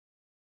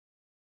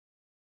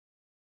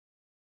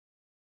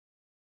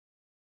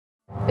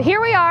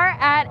Here we are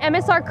at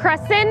MSR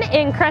Crescent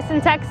in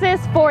Crescent, Texas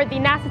for the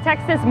NASA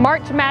Texas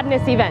March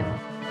Madness event.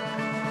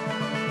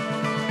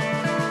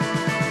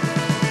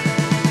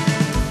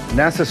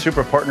 NASA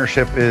Supra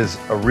partnership is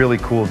a really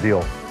cool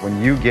deal.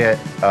 When you get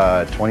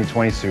a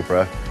 2020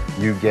 Supra,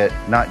 you get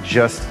not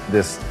just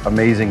this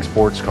amazing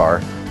sports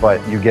car,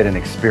 but you get an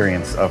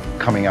experience of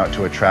coming out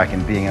to a track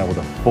and being able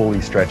to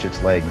fully stretch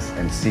its legs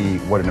and see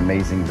what an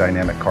amazing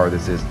dynamic car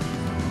this is.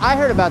 I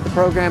heard about the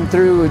program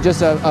through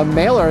just a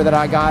mailer that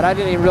I got. I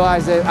didn't even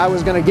realize that I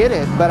was going to get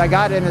it, but I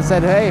got it and it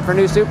said, hey, for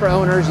new Supra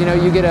owners, you know,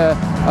 you get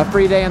a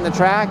free day on the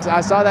tracks.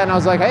 I saw that and I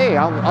was like, hey,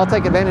 I'll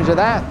take advantage of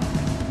that.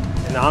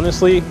 And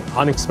honestly,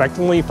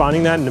 unexpectedly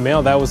finding that in the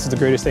mail, that was the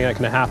greatest thing that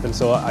could have happened.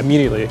 So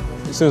immediately,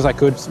 as soon as I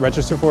could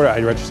register for it,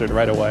 I registered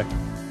right away.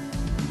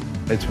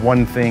 It's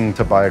one thing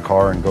to buy a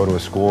car and go to a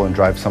school and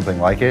drive something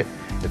like it.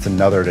 It's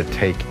another to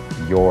take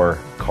your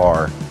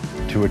car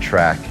to a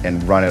track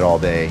and run it all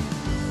day.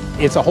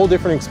 It's a whole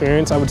different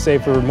experience, I would say,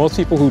 for most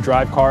people who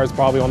drive cars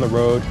probably on the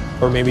road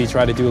or maybe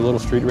try to do a little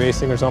street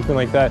racing or something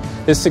like that.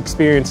 This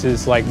experience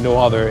is like no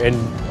other, and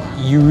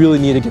you really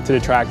need to get to the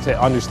track to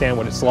understand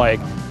what it's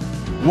like.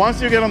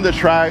 Once you get on the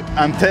track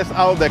and test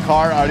out the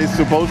car as it's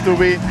supposed to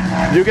be,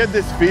 you get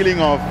this feeling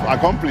of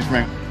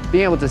accomplishment.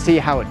 Being able to see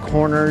how it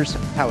corners,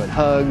 how it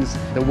hugs,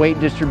 the weight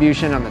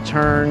distribution on the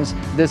turns.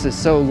 This is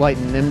so light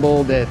and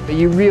nimble that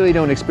you really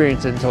don't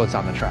experience it until it's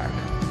on the track.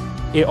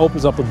 It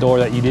opens up a door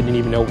that you didn't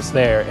even know was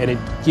there, and it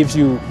gives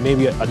you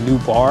maybe a new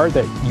bar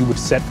that you would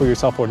set for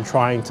yourself when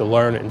trying to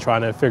learn and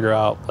trying to figure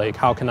out, like,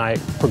 how can I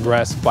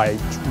progress by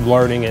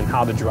learning and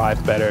how to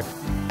drive better.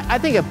 I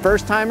think a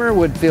first-timer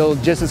would feel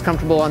just as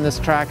comfortable on this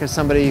track as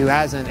somebody who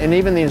hasn't. And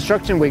even the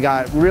instruction we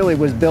got really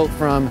was built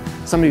from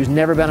somebody who's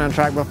never been on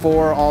track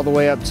before all the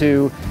way up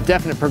to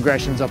definite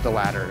progressions up the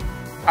ladder.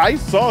 I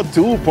saw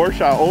two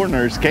Porsche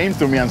owners came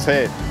to me and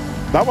said,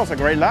 that was a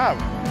great lap.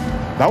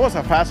 That was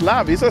a fast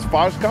lap. It's a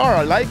fast car.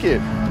 I like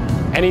it.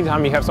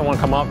 Anytime you have someone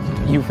come up,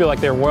 you feel like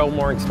they're well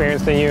more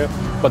experienced than you,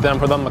 but then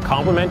for them to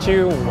compliment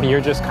you when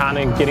you're just kind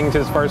of getting to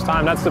this first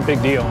time, that's a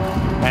big deal.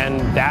 And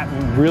that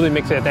really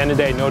makes it, at the end of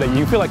the day, know that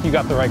you feel like you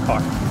got the right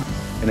car.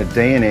 In a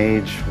day and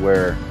age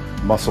where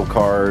muscle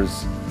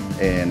cars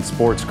and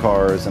sports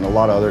cars and a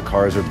lot of other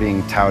cars are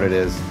being touted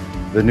as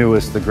the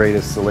newest, the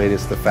greatest, the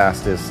latest, the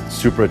fastest,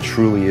 Supra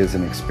truly is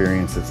an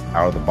experience that's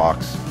out of the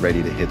box,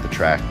 ready to hit the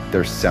track.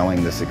 They're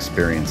selling this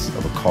experience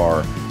of a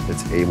car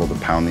that's able to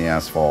pound the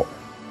asphalt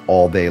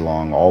all day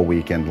long, all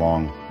weekend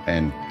long,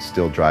 and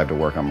still drive to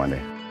work on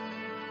Monday.